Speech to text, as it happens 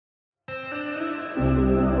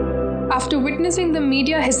After witnessing the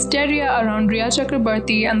media hysteria around Rhea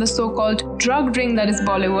Chakraborty and the so-called drug ring that is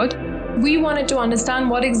Bollywood, we wanted to understand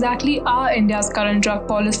what exactly are India's current drug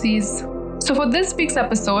policies. So for this week's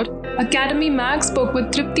episode, Akademi Mag spoke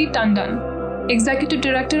with Tripti Tandon, Executive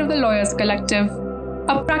Director of the Lawyers Collective.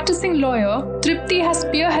 A practicing lawyer, Tripti has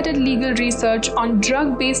spearheaded legal research on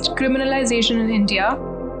drug-based criminalization in India,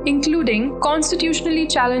 including constitutionally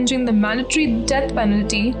challenging the mandatory death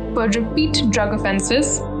penalty for repeat drug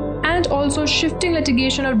offences, and also shifting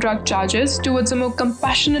litigation of drug charges towards a more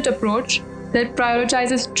compassionate approach that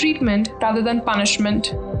prioritizes treatment rather than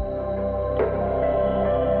punishment.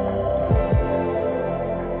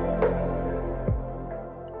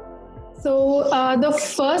 So the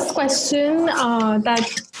first question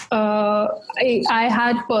that I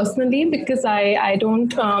had personally, because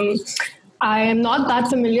I am not that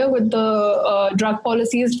familiar with the drug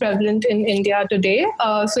policies prevalent in India today.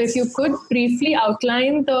 So if you could briefly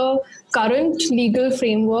outline the current legal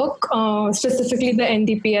framework, specifically the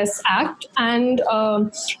NDPS Act, and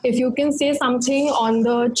if you can say something on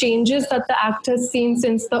the changes that the Act has seen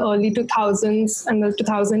since the early 2000s and the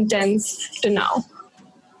 2010s to now.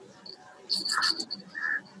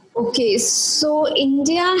 Okay, so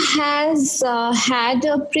India has had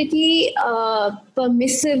a pretty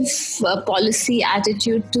permissive policy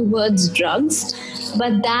attitude towards drugs,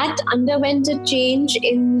 but that underwent a change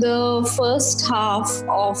in the first half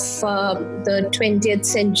of the 20th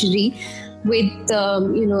century with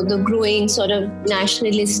the growing sort of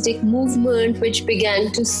nationalistic movement, which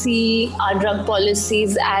began to see our drug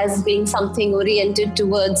policies as being something oriented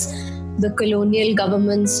towards the colonial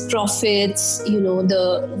government's profits,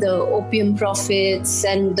 the opium profits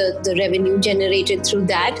and the revenue generated through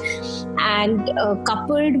that. And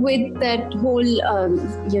coupled with that whole,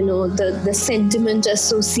 the sentiment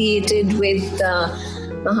associated with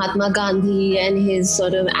Mahatma Gandhi and his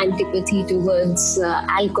sort of antipathy towards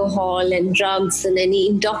alcohol and drugs and any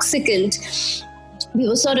intoxicant, we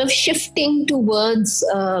were sort of shifting towards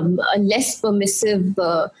a less permissive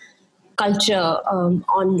culture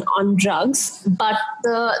on drugs, but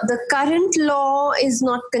the current law is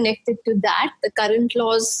not connected to that. The current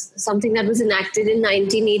law is something that was enacted in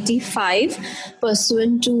 1985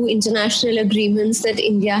 pursuant to international agreements that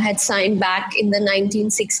India had signed back in the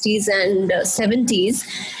 1960s and 70s,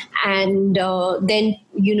 and then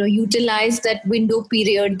utilized that window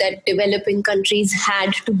period that developing countries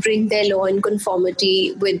had to bring their law in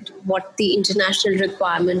conformity with what the international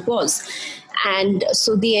requirement was. And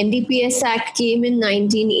so the NDPS Act came in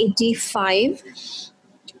 1985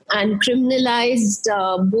 and criminalized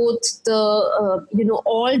both the,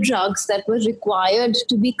 all drugs that were required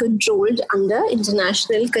to be controlled under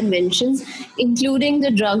international conventions, including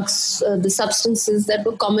the drugs, the substances that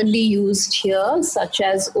were commonly used here, such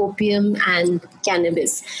as opium and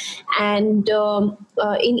cannabis. And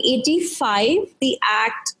in 85, the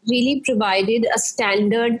Act really provided a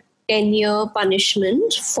standard 10-year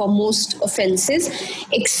punishment for most offenses,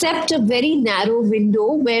 except a very narrow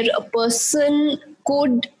window where a person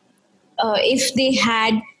could, if they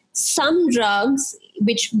had some drugs,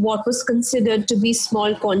 what was considered to be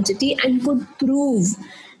small quantity, and could prove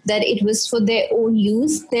that it was for their own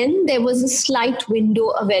use, then there was a slight window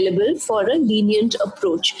available for a lenient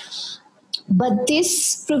approach. But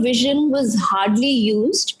this provision was hardly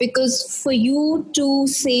used, because for you to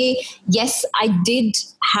say, yes, I did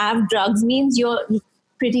have drugs, means you're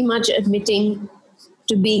pretty much admitting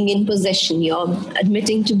to being in possession. You're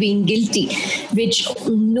admitting to being guilty, which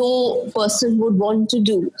no person would want to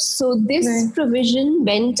do. So this provision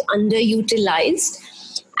went underutilized.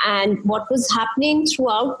 And what was happening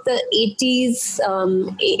throughout the 80s,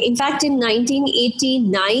 in fact, in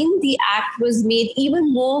 1989, the Act was made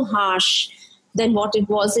even more harsh than what it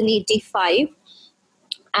was in 85.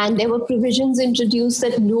 And there were provisions introduced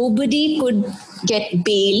that nobody could get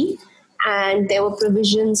bail. And there were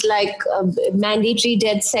provisions like mandatory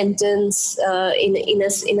death sentence in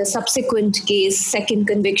a subsequent case, second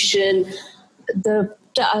conviction. The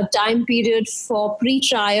time period for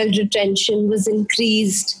pre-trial detention was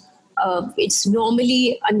increased. It's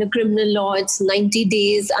normally under criminal law, it's 90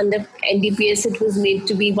 days. Under NDPS, it was made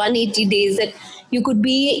to be 180 days, that you could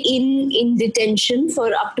be in detention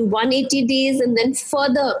for up to 180 days and then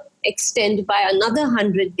further extend by another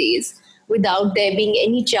 100 days without there being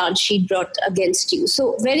any charge sheet brought against you.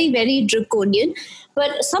 So very, very draconian.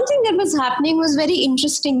 But something that was happening was very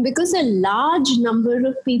interesting, because a large number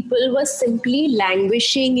of people were simply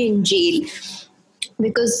languishing in jail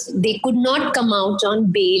because they could not come out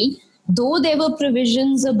on bail. Though there were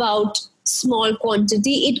provisions about small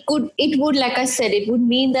quantity, it would, like I said, it would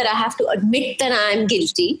mean that I have to admit that I am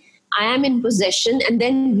guilty, I am in possession, and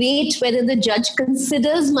then wait whether the judge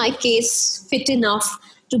considers my case fit enough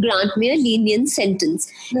to grant me a lenient sentence.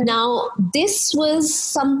 Right. Now, this was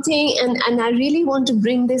something, and I really want to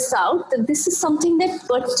bring this out, that this is something that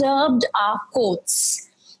perturbed our courts.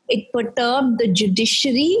 It perturbed the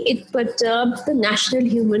judiciary. It perturbed the National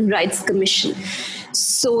Human Rights Commission.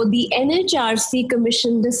 So the NHRC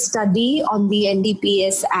commissioned a study on the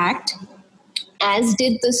NDPS Act, as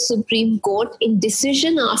did the Supreme Court, in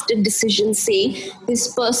decision after decision, saying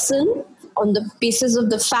this person, on the basis of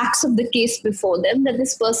the facts of the case before them, that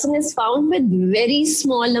this person is found with very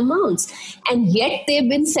small amounts. And yet they've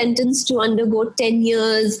been sentenced to undergo 10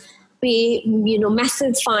 years, pay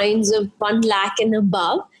massive fines of 1 lakh and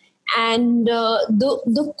above. And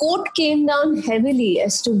the court came down heavily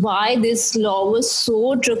as to why this law was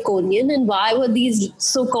so draconian and why were these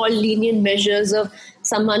so-called lenient measures of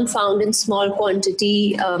someone found in small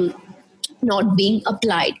quantity not being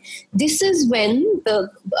applied. This is when the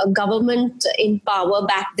government in power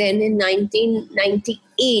back then in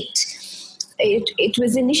 1998, it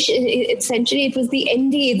was essentially it was the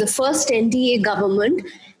NDA, the first NDA government,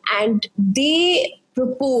 and they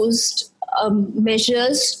proposed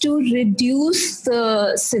measures to reduce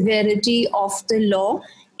the severity of the law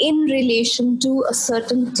in relation to a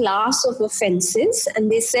certain class of offenses. And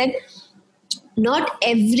they said not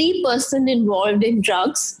every person involved in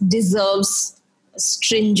drugs deserves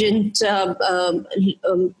stringent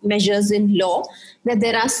measures in law, that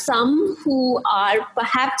there are some who are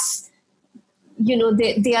perhaps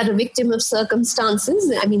they are a victim of circumstances.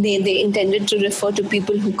 I mean, they intended to refer to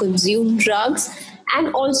people who consume drugs.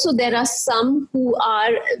 And also there are some who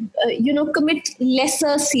are, commit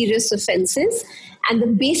lesser serious offenses. And the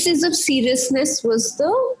basis of seriousness was the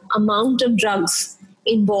amount of drugs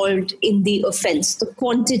involved in the offense, the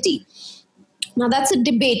quantity. Now, that's a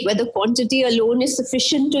debate whether quantity alone is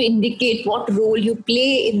sufficient to indicate what role you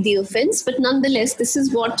play in the offense. But nonetheless, this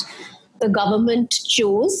is what the government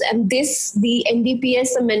chose. And the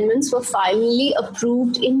NDPS amendments were finally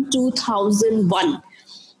approved in 2001.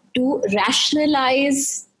 To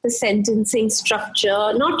rationalize the sentencing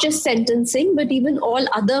structure, not just sentencing, but even all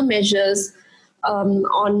other measures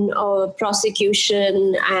on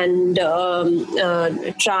prosecution and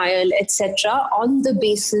trial, etc., on the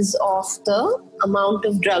basis of the amount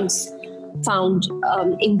of drugs found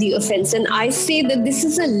in the offense. And I say that this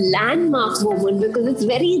is a landmark moment because it's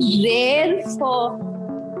very rare for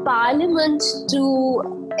Parliament to,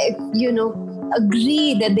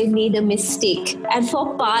 agree that they made a mistake, and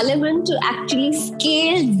for Parliament to actually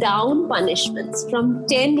scale down punishments from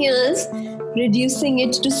 10 years, reducing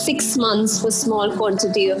it to 6 months for small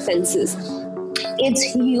quantity offences. It's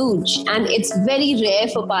huge, and it's very rare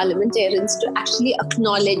for parliamentarians to actually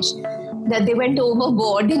acknowledge that they went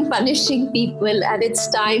overboard in punishing people, and it's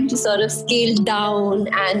time to sort of scale down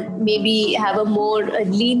and maybe have a more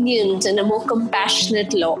lenient and a more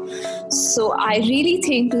compassionate law. So I really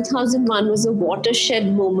think 2001 was a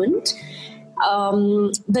watershed moment.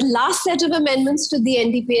 The last set of amendments to the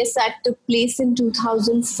NDPS Act took place in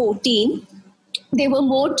 2014. They were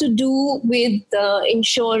more to do with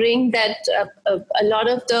ensuring that a lot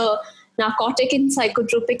of the narcotic and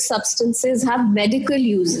psychotropic substances have medical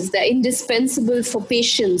uses. They're indispensable for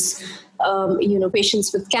patients,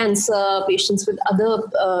 patients with cancer, patients with other,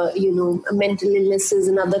 mental illnesses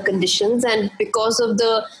and other conditions. And because of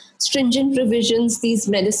the stringent provisions, these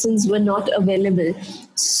medicines were not available.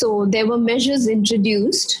 So there were measures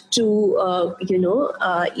introduced to,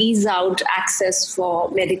 ease out access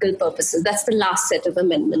for medical purposes. That's the last set of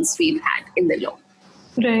amendments we've had in the law.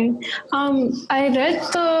 Right. I read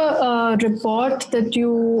the report that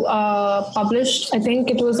you published. I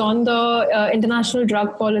think it was on the International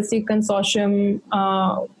Drug Policy Consortium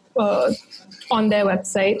on their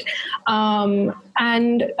website. And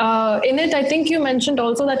in it, I think you mentioned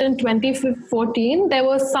also that in 2014, there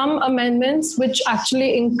were some amendments which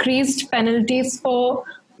actually increased penalties for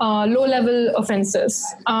low-level offenses.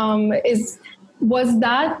 Was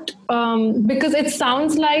that because it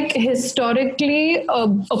sounds like historically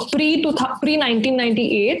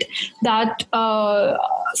pre-1998 that a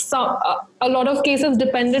lot of cases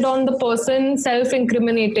depended on the person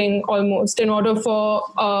self-incriminating almost in order for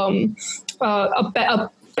a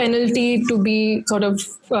penalty to be sort of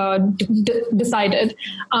decided.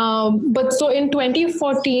 But so in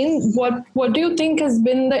 2014, what do you think has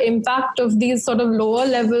been the impact of these sort of lower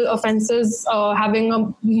level offenses having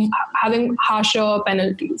harsher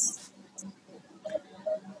penalties?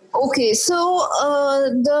 Okay, so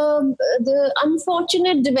the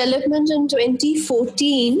unfortunate development in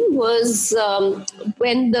 2014 was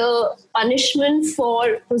when the punishment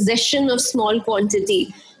for possession of small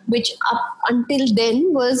quantity which up until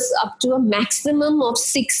then was up to a maximum of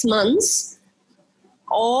 6 months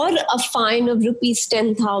or a fine of rupees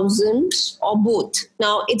 10,000 or both.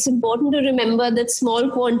 Now, it's important to remember that small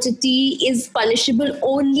quantity is punishable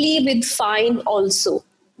only with fine also,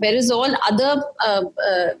 whereas all other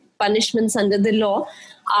punishments under the law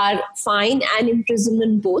are fine and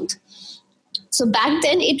imprisonment both. So back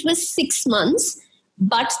then it was 6 months,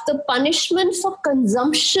 but the punishment for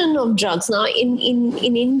consumption of drugs. Now in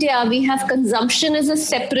India, we have consumption as a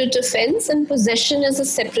separate offense and possession as a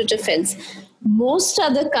separate offense. Most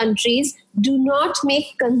other countries do not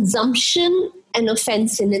make consumption an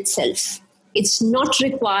offense in itself. It's not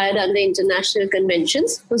required under international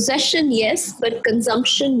conventions. Possession, yes, but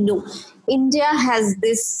consumption, no. India has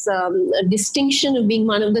this distinction of being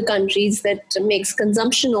one of the countries that makes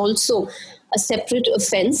consumption also a separate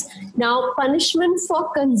offense. Now, punishment for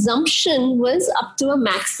consumption was up to a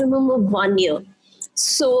maximum of 1 year.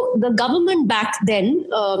 So the government back then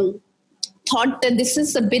thought that this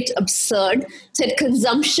is a bit absurd, said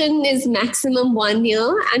consumption is maximum 1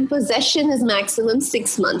 year and possession is maximum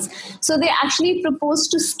 6 months. So they actually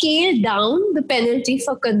proposed to scale down the penalty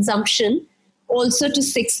for consumption also to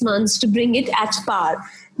 6 months to bring it at par.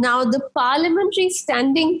 Now, the Parliamentary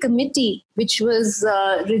Standing Committee, which was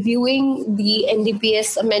reviewing the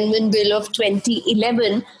NDPS Amendment Bill of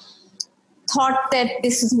 2011, thought that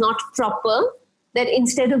this is not proper, that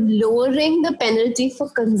instead of lowering the penalty for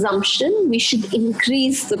consumption, we should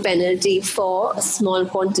increase the penalty for small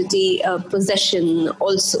quantity possession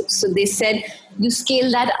also. So they said you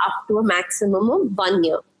scale that up to a maximum of 1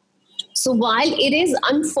 year. So while it is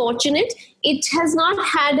unfortunate, it has not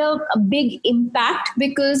had a big impact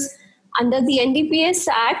because under the NDPS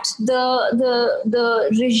Act, the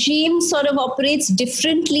regime sort of operates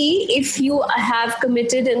differently if you have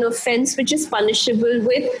committed an offense which is punishable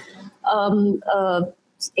with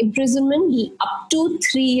imprisonment up to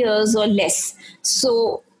 3 years or less.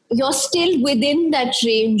 So you're still within that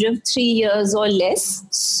range of 3 years or less.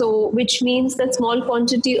 So which means that small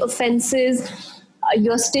quantity offenses,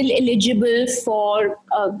 you're still eligible for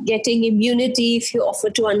getting immunity if you offer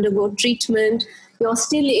to undergo treatment. You're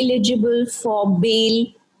still eligible for bail.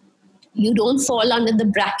 You don't fall under the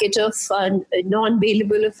bracket of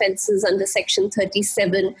non-bailable offenses under Section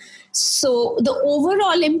 37. So the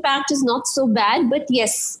overall impact is not so bad, but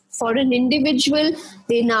yes, for an individual,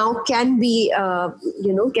 they now can be,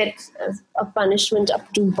 get a punishment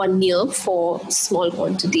up to 1 year for small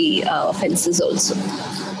quantity offenses also.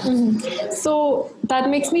 Mm-hmm. So that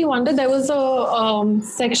makes me wonder, there was a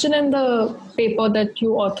section in the paper that you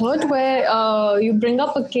authored where you bring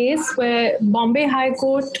up a case where Bombay High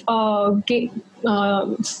Court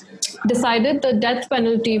decided the death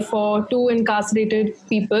penalty for 2 incarcerated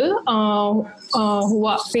people who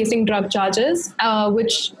are facing drug charges,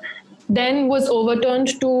 which then was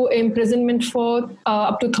overturned to imprisonment for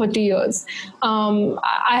up to 30 years.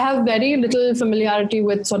 I have very little familiarity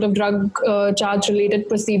with sort of drug charge-related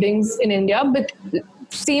proceedings in India, but it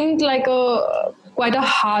seemed like quite a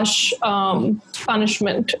harsh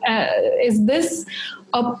punishment. Is this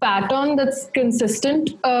a pattern that's consistent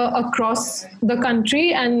across the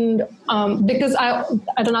country? And because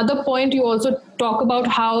at another point, you also talk about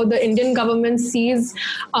how the Indian government sees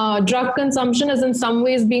drug consumption as in some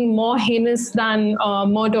ways being more heinous than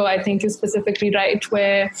murder, I think you specifically write,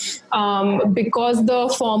 where because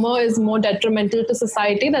the former is more detrimental to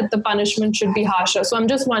society, that the punishment should be harsher. So I'm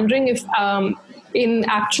just wondering if in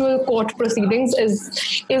actual court proceedings, is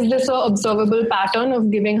this an observable pattern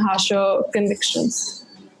of giving harsher convictions?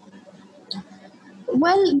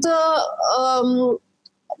 Well,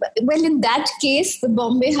 in that case, the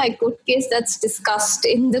Bombay High Court case that's discussed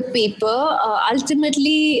in the paper,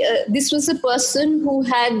 ultimately, this was a person who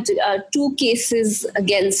had 2 cases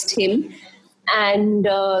against him. And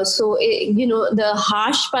the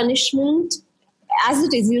harsh punishment, as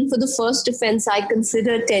it is, even for the first offense, I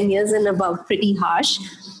consider 10 years and above pretty harsh.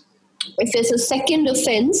 If there's a second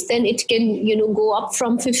offense, then it can, go up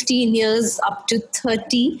from 15 years up to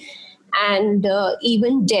 30. And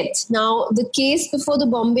even death. Now, the case before the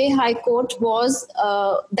Bombay High Court was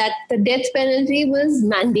that the death penalty was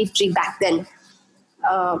mandatory back then.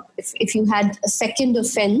 If you had a second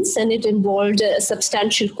offense and it involved a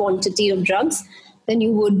substantial quantity of drugs, then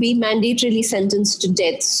you would be mandatorily sentenced to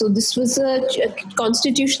death. So this was a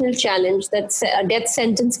constitutional challenge that a death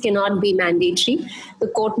sentence cannot be mandatory. The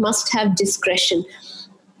court must have discretion.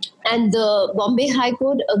 And the Bombay High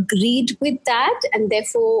Court agreed with that and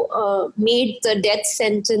therefore made the death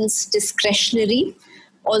sentence discretionary.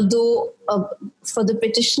 although for the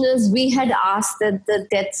petitioners, we had asked that the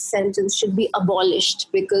death sentence should be abolished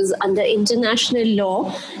because under international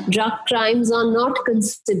law, drug crimes are not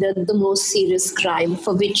considered the most serious crime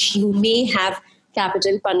for which you may have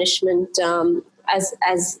capital punishment as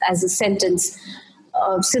a sentence,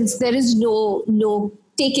 since there is no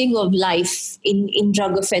taking of life in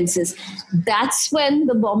drug offences. That's when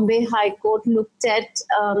the Bombay High Court looked at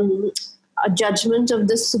a judgment of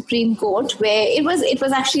the Supreme Court, where it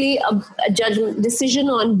was actually a judgment decision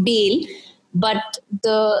on bail, but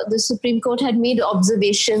the Supreme Court had made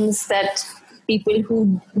observations that people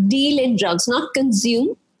who deal in drugs, not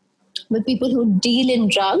consume, but people who deal in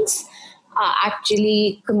drugs are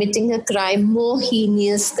actually committing a crime more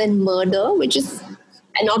heinous than murder, which is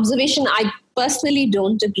an observation I personally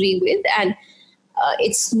don't agree with, and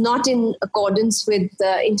it's not in accordance with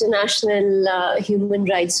international human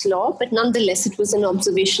rights law, but nonetheless, it was an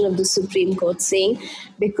observation of the Supreme Court saying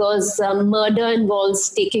because murder involves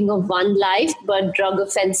taking of one life, but drug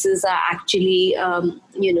offenses are actually,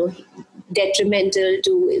 detrimental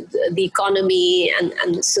to the economy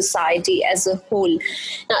and society as a whole.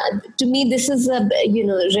 To me, this is a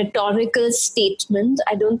rhetorical statement.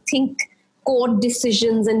 I don't think court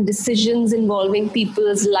decisions and decisions involving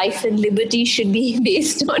people's life and liberty should be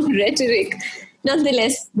based on rhetoric.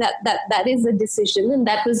 Nonetheless, that is a decision, and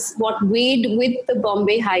that was what weighed with the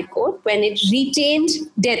Bombay High Court when it retained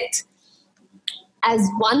death as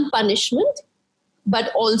one punishment,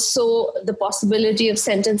 but also the possibility of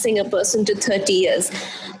sentencing a person to 30 years.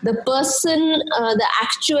 The person, the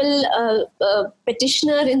actual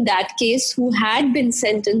petitioner in that case who had been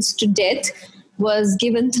sentenced to death was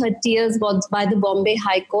given 30 years by the Bombay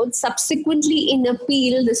High Court. Subsequently, in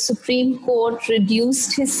appeal, the Supreme Court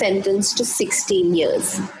reduced his sentence to 16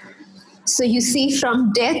 years. So you see,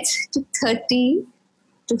 from death to 30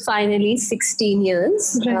 to finally 16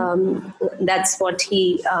 years, right. That's what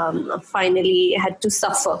he finally had to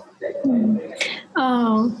suffer.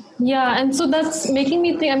 Yeah, and so that's making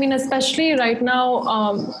me think, I mean, especially right now,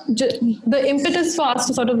 the impetus for us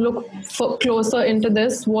to sort of look closer into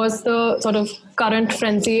this was the sort of current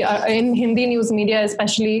frenzy in Hindi news media,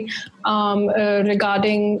 especially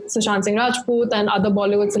regarding Sushant Singh Rajput and other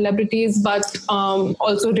Bollywood celebrities, but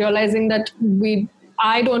also realizing that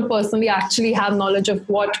I don't personally actually have knowledge of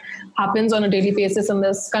what happens on a daily basis in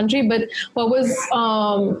this country. But what was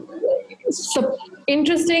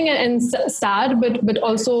interesting and sad, but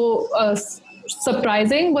also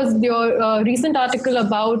surprising was your recent article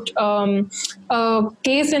about a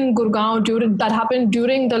case in Gurgaon that happened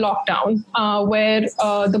during the lockdown, where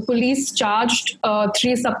the police charged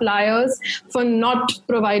 3 suppliers for not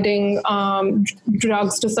providing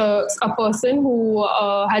drugs to a person who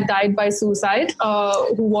had died by suicide,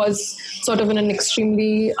 who was sort of in an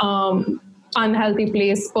extremely unhealthy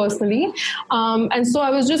place personally. And so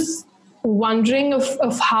I was just wondering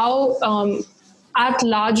of how at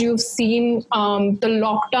large you've seen the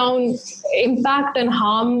lockdown impact and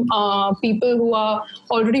harm people who are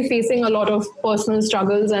already facing a lot of personal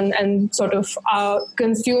struggles and sort of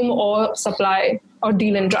consume or supply or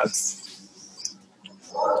deal in drugs.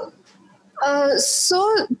 So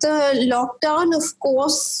the lockdown, of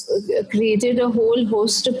course, created a whole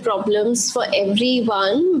host of problems for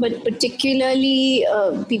everyone, but particularly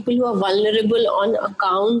people who are vulnerable on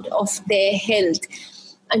account of their health.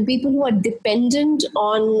 And people who are dependent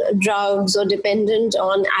on drugs or dependent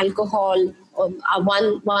on alcohol are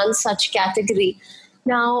one such category.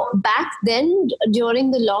 Now, back then,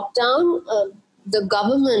 during the lockdown, the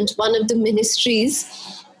government, one of the ministries,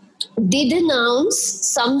 did announce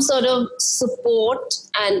some sort of support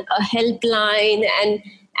and a helpline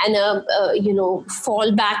and a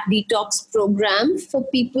fallback detox program for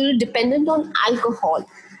people dependent on alcohol.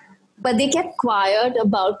 But they kept quiet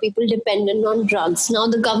about people dependent on drugs. Now,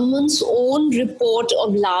 the government's own report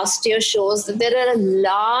of last year shows that there are a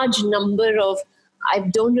large number of, I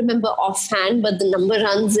don't remember offhand, but the number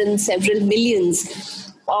runs in several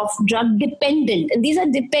millions of drug dependent. And these are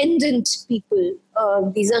dependent people.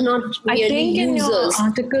 These are not really I think in users. Your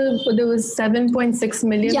article, there was 7.6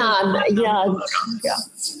 million. Yeah.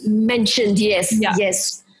 Mentioned, yes, yeah.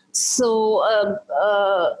 Yes. So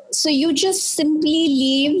you just simply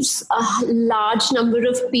leaves a large number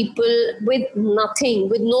of people with nothing,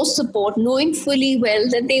 with no support, knowing fully well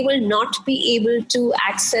that they will not be able to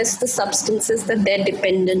access the substances that they're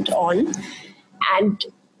dependent on. And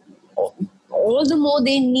all the more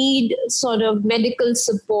they need sort of medical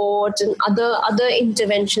support and other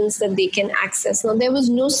interventions that they can access. Now, there was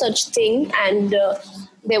no such thing, and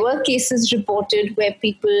there were cases reported where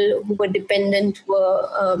people who were dependent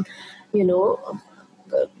were,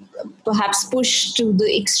 perhaps pushed to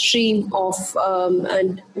the extreme of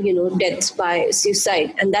death by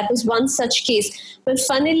suicide. And that was one such case. But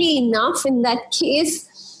funnily enough, in that case,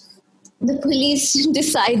 the police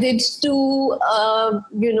decided to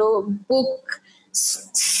book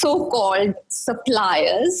so-called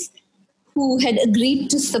suppliers who had agreed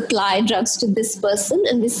to supply drugs to this person,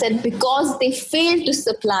 and they said because they failed to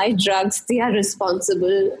supply drugs, they are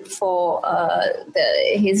responsible for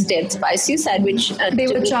his death by suicide, which they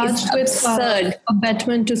were charged with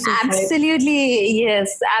abetment to suicide. Absolutely,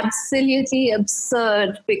 yes, absolutely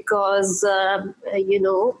absurd, because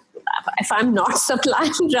if I'm not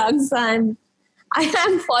supplying drugs, I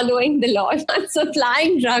am following the law. If I'm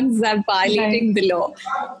supplying drugs, I'm violating the law.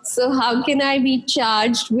 So how can I be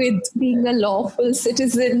charged with being a lawful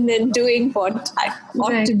citizen and doing what I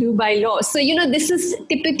ought to do by law? So, this is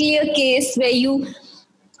typically a case where you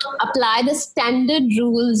apply the standard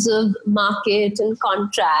rules of market and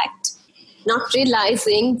contract, not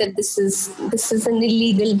realizing that this is an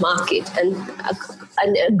illegal market, and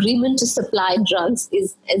an agreement to supply drugs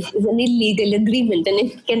is an illegal agreement, and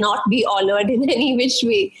it cannot be honored in any which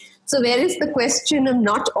way. So where is the question of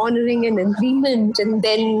not honoring an agreement and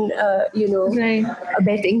then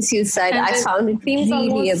abetting suicide? And I found it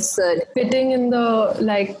really absurd. Fitting in the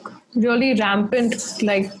really rampant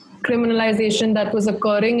criminalization that was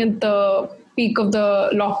occurring at the peak of the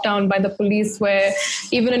lockdown by the police, where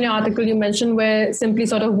even in your article you mentioned where simply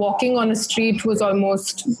sort of walking on a street was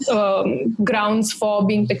almost grounds for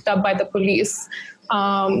being picked up by the police.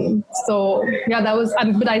 That was,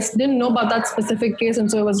 but I didn't know about that specific case,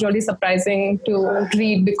 and so it was really surprising to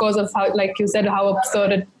read because of how, like you said, how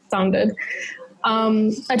absurd it sounded.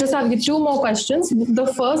 I just have two more questions. The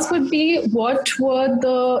first would be, what were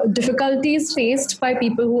the difficulties faced by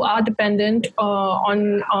people who are dependent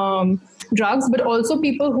on drugs, but also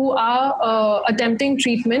people who are attempting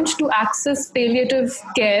treatment to access palliative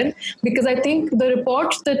care? Because I think the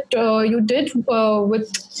report that you did with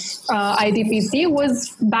IDPC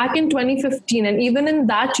was back in 2015. And even in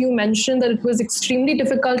that, you mentioned that it was extremely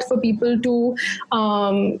difficult for people to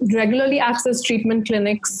regularly access treatment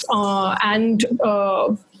clinics and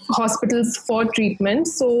hospitals for treatment.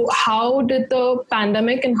 So how did the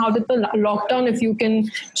pandemic and how did the lockdown, if you can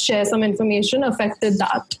share some information, affected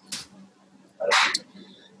that?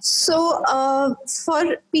 So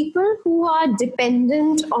for people who are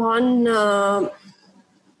dependent on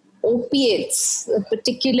opiates, a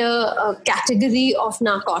particular category of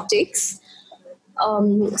narcotics,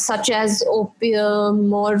 such as opium,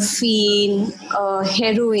 morphine,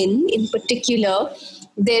 heroin in particular,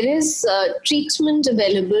 there is treatment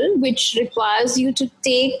available which requires you to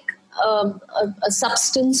take a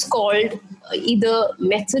substance called either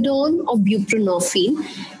methadone or buprenorphine,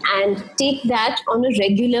 and take that on a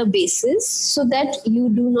regular basis so that you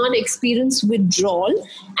do not experience withdrawal,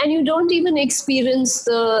 and you don't even experience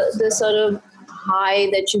the sort of high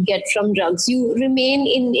that you get from drugs. You remain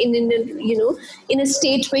in a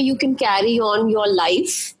state where you can carry on your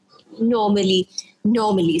life normally,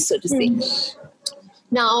 so to say.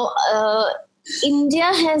 Now, India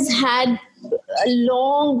has had a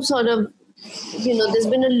long sort of, there's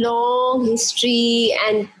been a long history,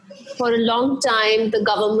 and for a long time, the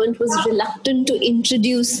government was reluctant to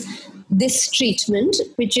introduce this treatment,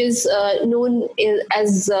 which is known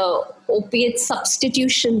as opiate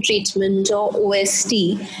substitution treatment, or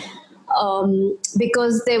OST,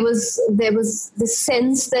 because there was this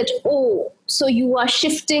sense that, so you are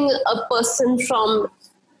shifting a person from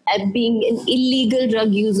being an illegal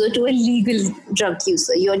drug user to a legal drug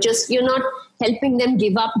user. You're not helping them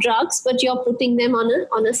give up drugs, but you're putting them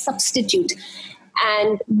on a substitute.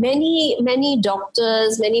 And many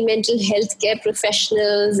doctors, many mental health care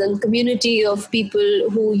professionals, and community of people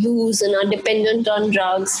who use and are dependent on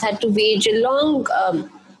drugs had to wage a long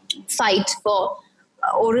fight for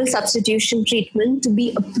oral substitution treatment to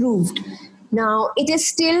be approved. Now, it is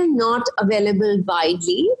still not available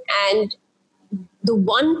widely, and the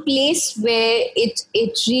one place where it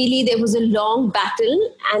really, there was a long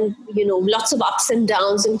battle and, lots of ups and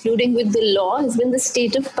downs, including with the law, has been the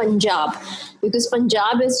state of Punjab. Because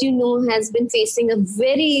Punjab, as you know, has been facing a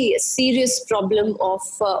very serious problem of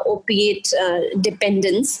opiate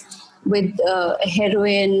dependence, with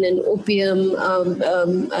heroin and opium,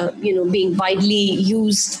 being widely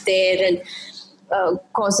used there and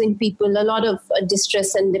causing people a lot of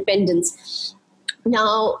distress and dependence.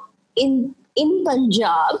 Now, in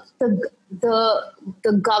Punjab, the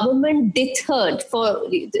government deterred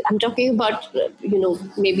I'm talking about,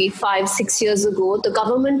 maybe 5-6 years ago, the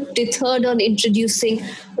government deterred on introducing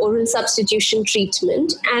oral substitution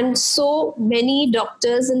treatment. And so many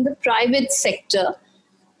doctors in the private sector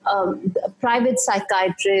private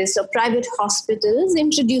psychiatrists or private hospitals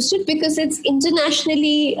introduced it because it's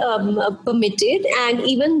internationally permitted, and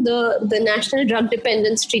even the National Drug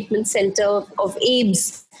Dependence Treatment Center of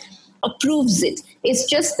AIBS approves it. It's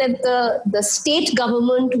just that the state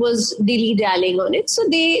government was dilly-dallying on it, so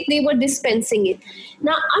they were dispensing it.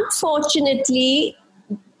 Now, unfortunately,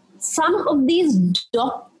 some of these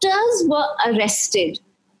doctors were arrested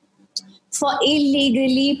for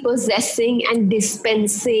illegally possessing and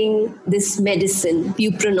dispensing this medicine,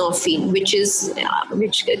 buprenorphine, which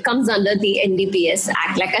comes under the NDPS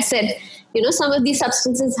Act. Like I said, some of these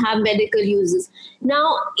substances have medical uses.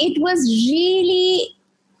 Now, it was really,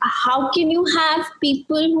 how can you have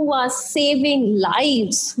people who are saving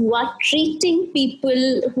lives, who are treating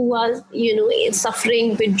people who are,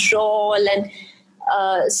 suffering withdrawal and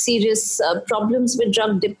serious problems with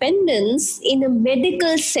drug dependence in a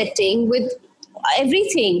medical setting with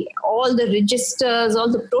everything, all the registers, all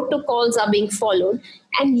the protocols are being followed,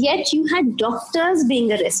 and yet you had doctors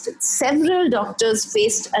being arrested. Several doctors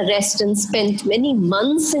faced arrest and spent many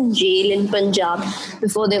months in jail in Punjab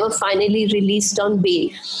before they were finally released on bail.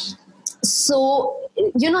 So,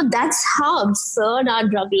 that's how absurd our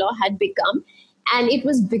drug law had become. And it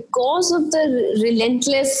was because of the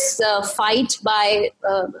relentless fight by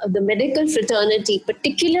the medical fraternity,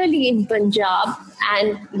 particularly in Punjab,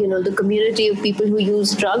 and the community of people who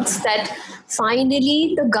use drugs, that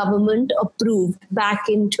finally the government approved back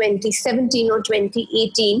in 2017 or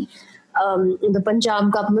 2018. The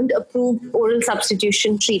Punjab government approved oral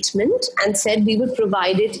substitution treatment and said we would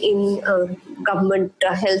provide it in government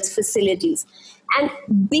health facilities. And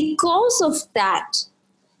because of that,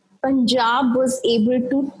 Punjab was able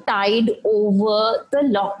to tide over the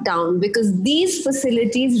lockdown because these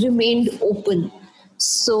facilities remained open.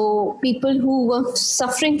 So people who were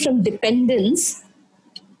suffering from dependence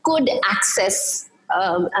could access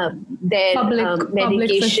their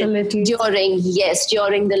medication during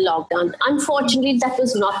the lockdown. Unfortunately, that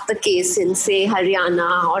was not the case in, say,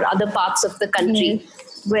 Haryana or other parts of the country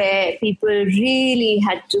where people really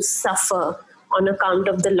had to suffer on account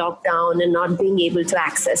of the lockdown and not being able to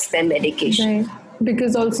access their medication. Right.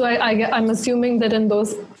 Because also I'm assuming that in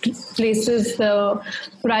those places, the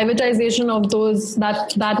privatization of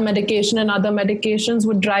that medication and other medications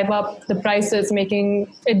would drive up the prices,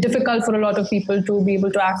 making it difficult for a lot of people to be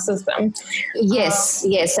able to access them. Yes,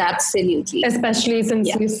 absolutely. Especially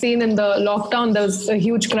since we've seen in the lockdown, there was a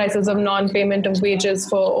huge crisis of non-payment of wages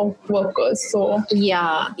for workers. So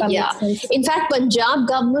In fact, Punjab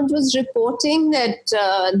government was reporting that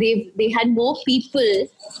they had more people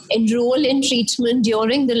enroll in treatment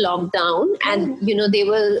during the lockdown, and they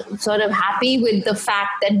were sort of happy with the fact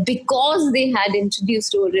that because they had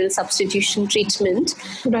introduced oral substitution treatment,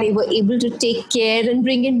 they were able to take care and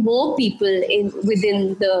bring in more people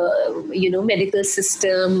within the medical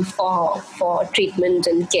system for treatment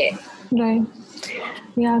and care. Right.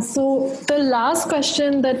 Yeah. So the last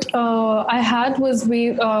question that I had was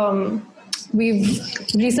we've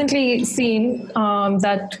recently seen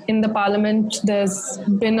that in the parliament, there's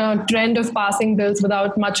been a trend of passing bills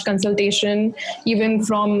without much consultation, even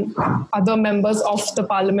from other members of the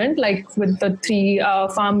parliament, like with the 3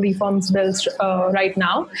 farm reforms bills right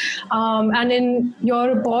now. And in your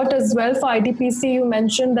report as well for IDPC, you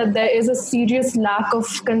mentioned that there is a serious lack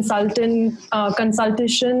of consultation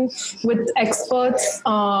with experts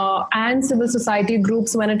and civil society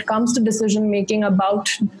groups when it comes to decision making about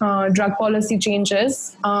drug policy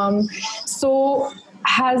changes. So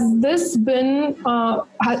has this trend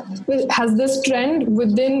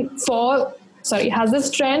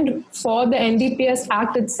for the NDPS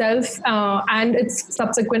Act itself and its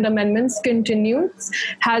subsequent amendments continued?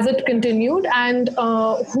 Has it continued? And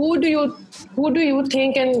who do you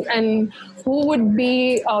think and who would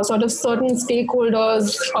be sort of certain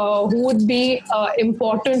stakeholders who would be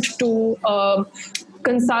important to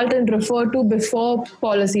consult and refer to before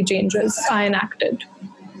policy changes are enacted?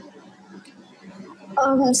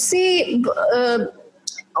 On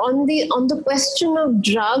the question of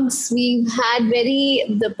drugs,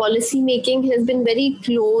 the policy making has been very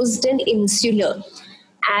closed and insular.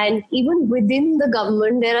 And even within the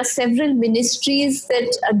government, there are several ministries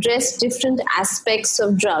that address different aspects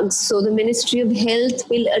of drugs. So the Ministry of Health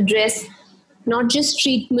will address not just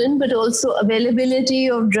treatment, but also availability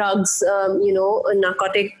of drugs,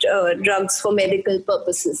 narcotic drugs for medical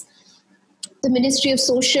purposes. The Ministry of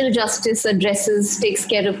Social Justice takes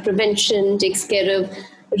care of prevention, takes care of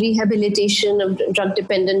rehabilitation of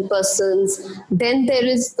drug-dependent persons. Then there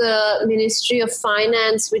is the Ministry of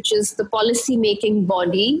Finance, which is the policy-making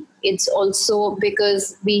body. It's also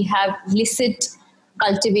because we have illicit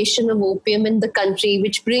cultivation of opium in the country,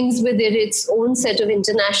 which brings with it its own set of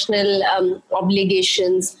international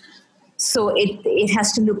obligations. So it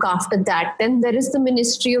has to look after that. Then there is the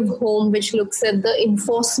Ministry of Home, which looks at the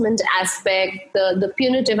enforcement aspect, the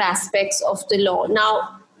punitive aspects of the law.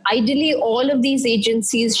 Now, ideally, all of these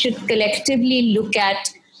agencies should collectively look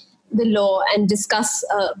at the law and discuss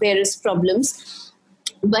various problems.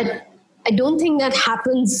 But I don't think that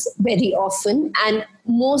happens very often. And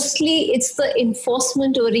mostly it's the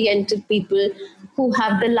enforcement-oriented people who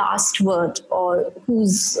have the last word, or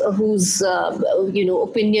whose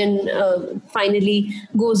opinion finally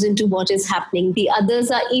goes into what is happening. The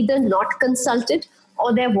others are either not consulted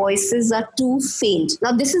or their voices are too faint.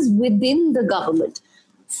 Now, this is within the government.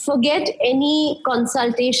 Forget any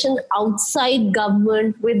consultation outside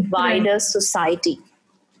government with wider society.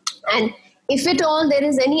 And if at all there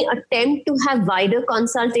is any attempt to have wider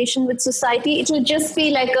consultation with society, it will just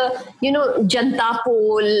be like a, Janta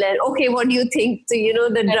poll. And, okay, what do you think,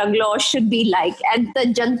 the drug law should be like? And the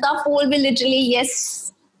Janta poll will literally,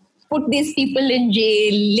 yes, put these people in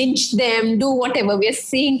jail, lynch them, do whatever. We're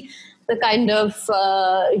seeing the kind of,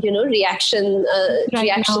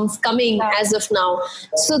 reactions coming as of now.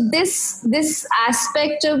 So this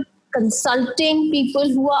aspect of consulting people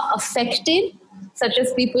who are affected, such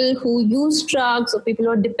as people who use drugs or people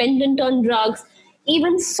who are dependent on drugs,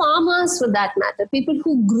 even farmers for that matter, people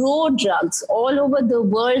who grow drugs all over the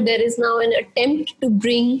world. There is now an attempt to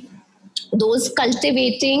bring those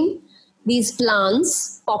cultivating these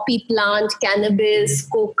plants, poppy plant, cannabis,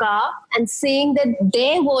 coca, and saying that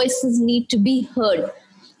their voices need to be heard.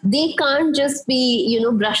 They can't just be,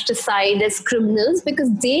 brushed aside as criminals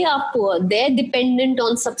because they are poor. They're dependent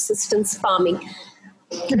on subsistence farming.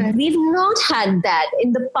 We've not had that.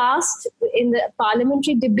 In the past, in the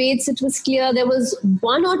parliamentary debates, it was clear there was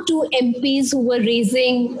one or two MPs who were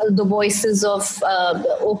raising the voices of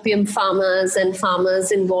opium farmers and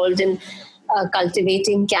farmers involved in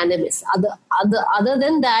cultivating cannabis. Other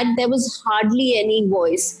than that, there was hardly any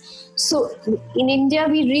voice. So in India,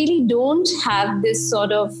 we really don't have this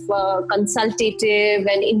sort of consultative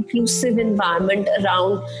and inclusive environment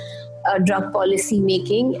around drug policy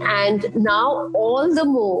making. And now all the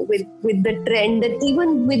more with the trend that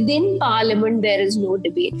even within Parliament, there is no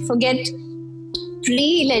debate. Forget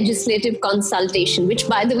pre-legislative consultation, which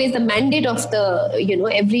by the way is the mandate of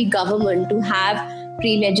every government to have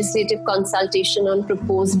pre-legislative consultation on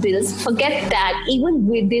proposed bills. Forget that. Even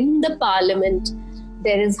within the Parliament,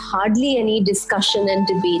 there is hardly any discussion and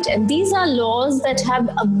debate. And these are laws that have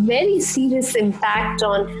a very serious impact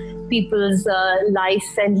on people's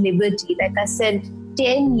life and liberty. Like I said,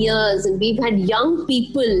 10 years, and we've had young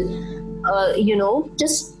people,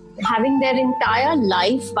 just having their entire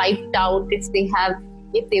life wiped out if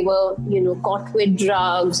they were, caught with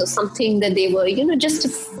drugs or something that they were, just a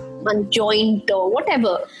joint or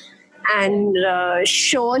whatever. And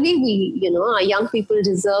surely our young people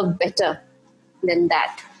deserve better than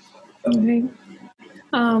that. Okay.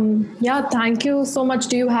 Thank you so much.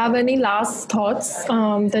 Do you have any last thoughts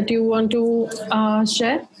that you want to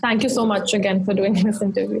share? Thank you so much again for doing this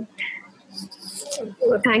interview.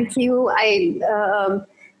 Well, thank you.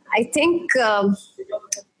 I think,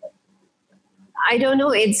 I don't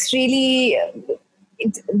know, it's really,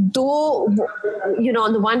 though,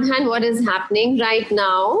 on the one hand, what is happening right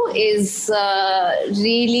now is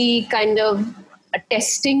really kind of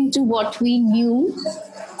attesting to what we knew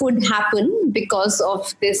could happen because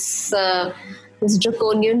of this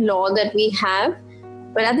draconian law that we have.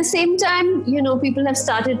 But at the same time, people have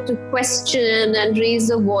started to question and raise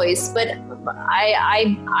a voice. But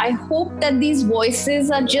I hope that these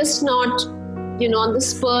voices are just not, on the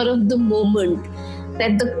spur of the moment,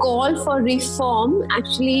 that the call for reform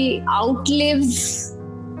actually outlives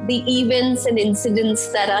the events and incidents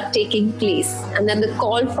that are taking place. And then the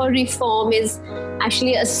call for reform is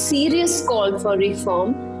actually a serious call for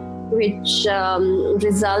reform, which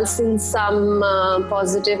results in some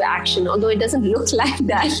positive action, although it doesn't look like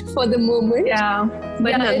that for the moment. Yeah,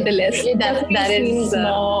 but nonetheless, that is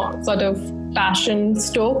more sort of passion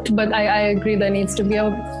stoked. But I agree, there needs to be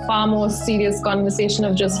a far more serious conversation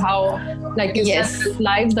of just how, like you said,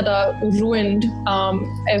 lives that are ruined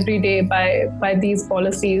every day by these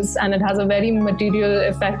policies, and it has a very material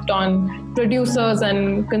effect on producers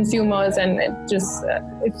and consumers, and it just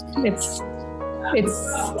it's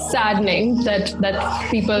saddening that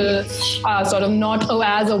people are sort of not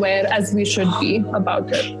as aware as we should be about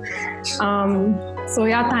it.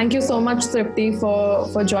 Thank you so much, Tripti,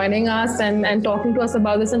 for joining us and talking to us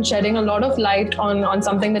about this and shedding a lot of light on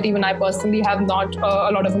something that even I personally have not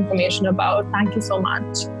a lot of information about. Thank you so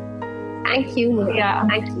much. Thank you. Yeah.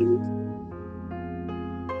 Thank you.